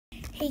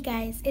Hey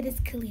guys, it is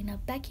Kalina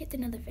back here with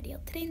another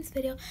video. Today in this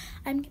video,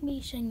 I'm going to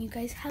be showing you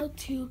guys how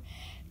to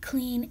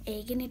clean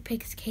a guinea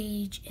pig's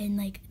cage and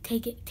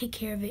take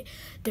care of it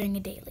during a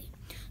daily.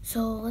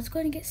 So let's go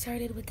ahead and get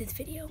started with this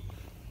video.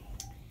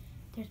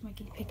 There's my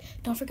guinea pig.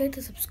 Don't forget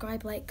to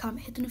subscribe, like,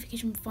 comment, hit the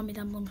notification bell, follow me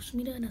down below on social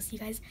media, and I'll see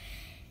you guys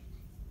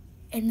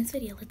in this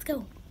video. Let's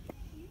go.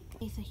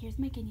 Okay, so here's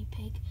my guinea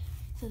pig.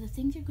 So the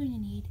things you're going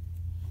to need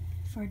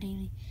for a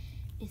daily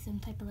is some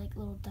type of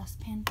little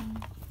dustpan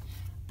thing,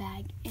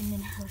 bag, and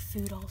then her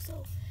food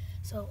also.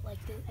 So like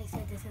I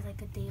said, this is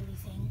like a daily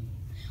thing.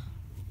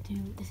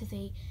 This is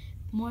a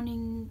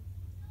morning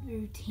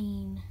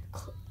routine.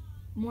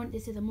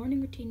 This is a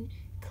morning routine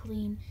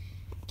clean,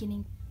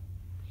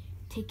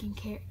 taking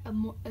care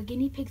a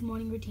guinea pig's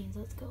morning routine.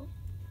 So let's go.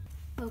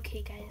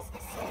 Okay, guys.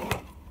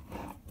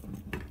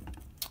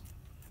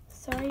 So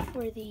sorry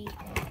for the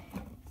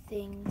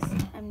things.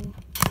 I'm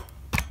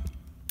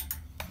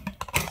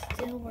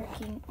still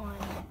working on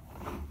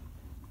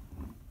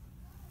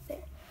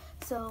there.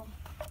 So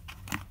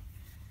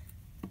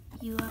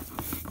you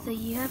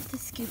have to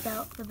scoop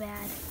out the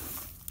bad.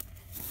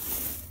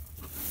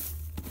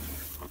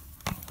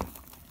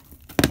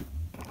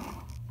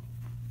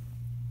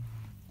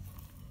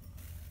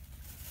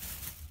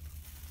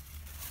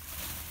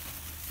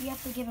 You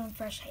have to give them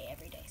fresh hay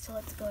every day. So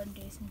let's go and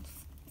do some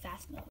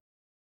fast mode.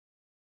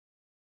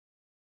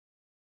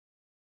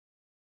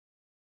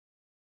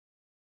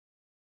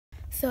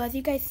 So as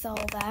you guys saw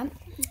that,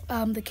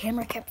 the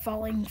camera kept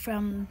falling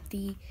from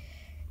the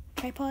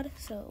tripod,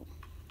 so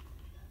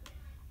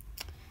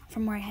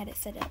from where I had it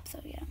set up, so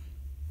yeah.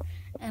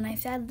 And I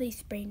sadly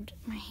sprained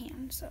my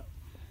hand, so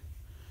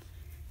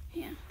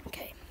yeah,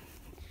 okay.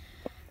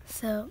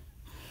 So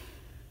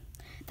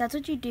that's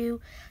what you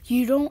do.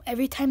 You don't,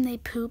 every time they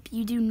poop,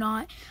 you do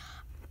not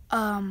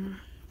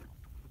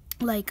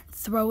like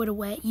throw it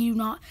away. You do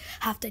not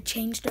have to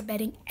change the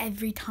bedding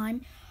every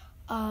time.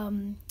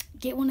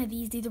 Get one of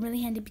these. These are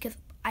really handy because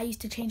I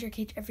used to change her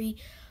cage every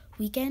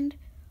weekend,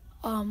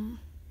 and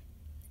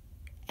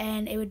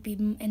it would be,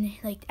 and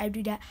like I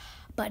do that,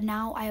 but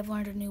now I have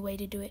learned a new way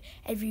to do it.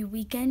 Every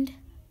weekend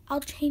I'll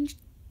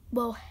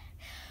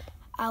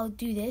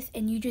do this,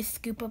 and you just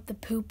scoop up the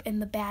poop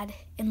and the bad,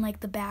 and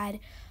like the bad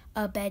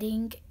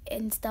bedding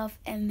and stuff,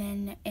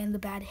 and the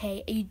bad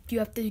hay. You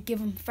have to give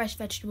them fresh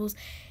vegetables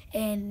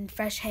and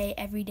fresh hay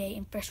every day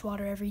and fresh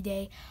water every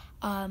day.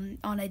 On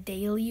a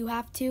daily you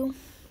have to.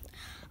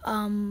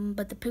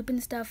 But the poop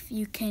and stuff,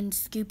 you can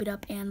scoop it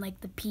up, and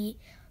like the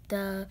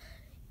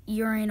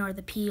urine or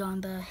the pee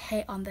on the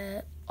hay, on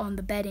the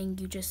bedding,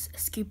 you just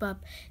scoop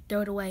up,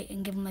 throw it away,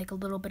 and give them like a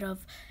little bit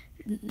of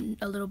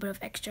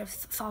extra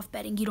soft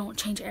bedding. You don't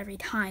change it every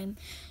time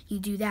you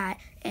do that,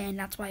 and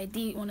that's why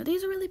one of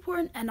these are really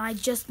important. And I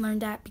just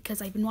learned that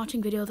because I've been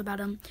watching videos about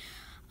them.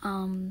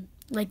 And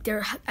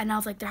I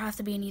was like, there has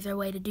to be an easier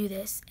way to do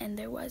this, and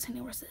there was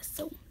this.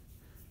 So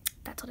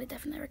that's what I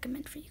definitely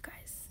recommend for you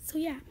guys. So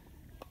yeah.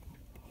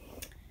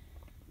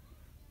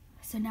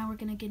 So now we're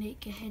gonna get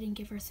ahead and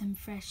give her some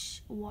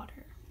fresh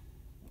water.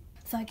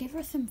 So I gave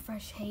her some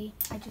fresh hay.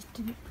 I just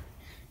didn't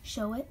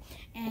show it.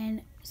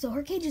 And so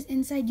her cage is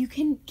inside.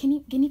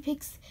 Guinea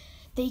pigs,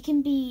 they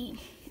can be,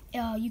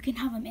 you can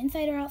have them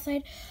inside or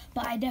outside,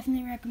 but I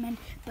definitely recommend,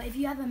 but if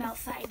you have them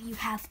outside, you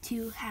have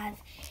to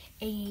have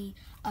a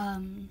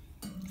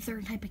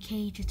certain type of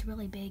cage. It's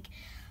really big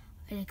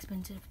and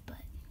expensive, but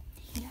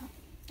yeah.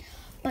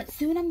 But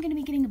soon I'm gonna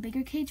be getting a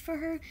bigger cage for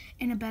her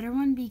and a better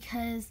one,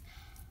 because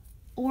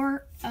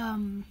or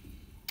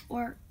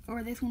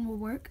this one will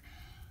work,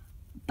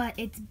 but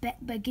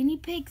but guinea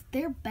pigs,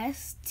 they're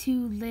best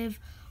to live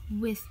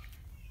with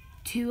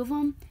two of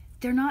them.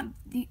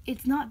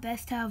 It's not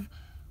best to have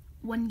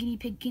one guinea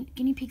pig.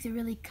 Guinea pigs are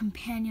really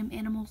companion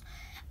animals,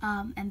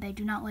 and they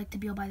do not like to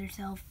be all by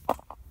themselves.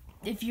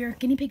 If your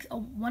guinea pig's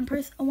one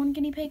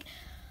guinea pig,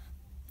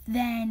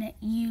 then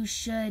you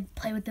should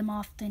play with them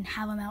often,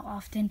 have them out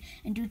often,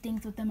 and do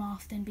things with them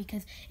often,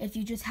 because if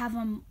you just have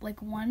them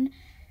like one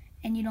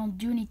and you don't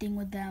do anything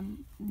with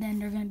them,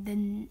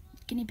 then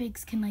guinea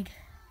pigs can like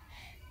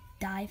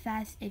die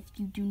fast if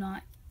you do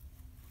not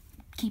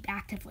keep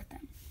active with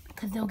them,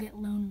 because they'll get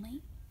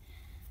lonely.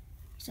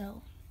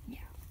 So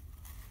yeah,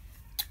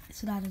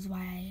 so that is why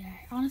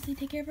I honestly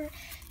take care of her.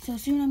 So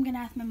soon I'm gonna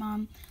ask my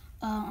mom.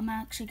 I'm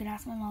actually gonna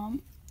ask my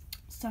mom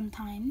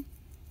sometime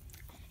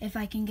if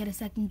I can get a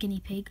second guinea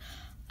pig,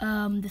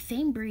 the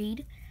same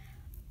breed,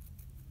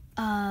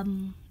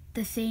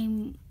 the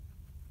same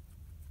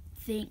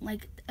thing,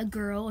 like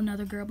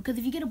another girl, because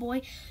if you get a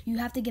boy, you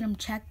have to get them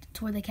checked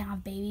to where they can't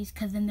have babies,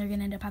 because then they're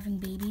gonna end up having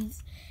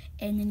babies,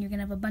 and then you're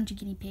gonna have a bunch of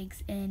guinea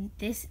pigs. And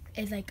this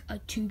is like a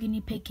 2 guinea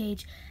pig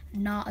cage,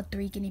 not a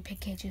 3 guinea pig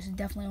cage. This is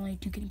definitely only a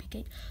 2 guinea pig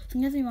cage. So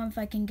I'm asking my mom if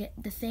I can get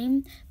the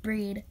same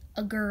breed,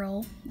 a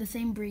girl, the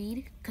same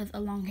breed, because a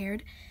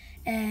long-haired,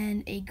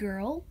 and a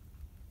girl,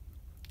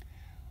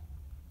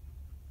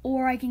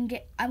 or I can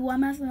get,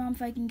 I'm asking my mom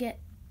if I can get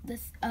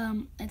this,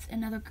 it's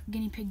another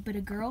guinea pig, but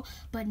a girl,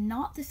 but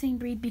not the same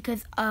breed,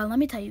 because let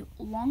me tell you,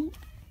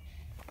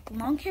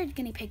 long-haired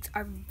guinea pigs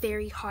are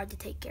very hard to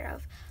take care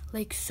of,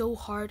 like so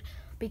hard,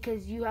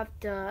 because you have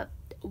to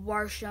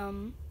wash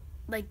them,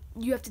 like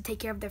you have to take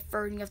care of their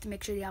fur, and you have to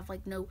make sure they have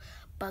like no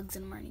bugs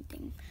in them or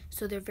anything.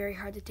 So they're very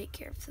hard to take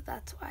care of. So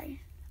that's why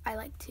I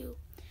like to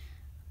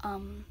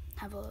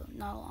have a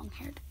not a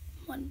long-haired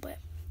one, but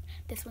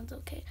this one's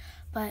okay.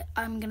 But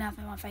I'm gonna ask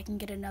my mom if I can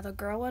get another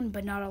girl one,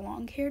 but not a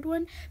long-haired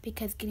one,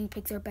 because guinea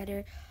pigs are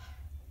better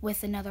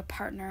with another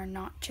partner,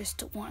 not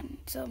just one.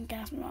 So I'm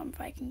gonna ask my mom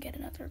if I can get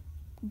another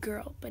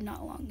girl, but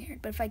not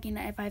long-haired. But if I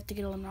have to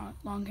get a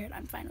long-haired,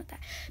 I'm fine with that,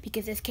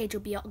 because this cage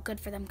will be all good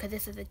for them, because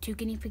this is a 2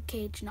 guinea pig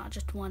cage, not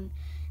just one.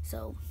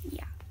 So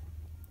yeah.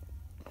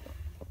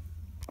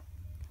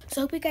 So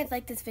I hope you guys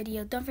liked this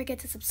video. Don't forget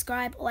to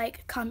subscribe,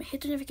 like, comment,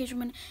 hit the notification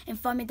button, and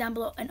follow me down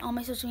below on all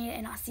my social media,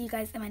 and I'll see you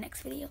guys in my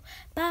next video.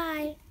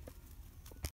 Bye!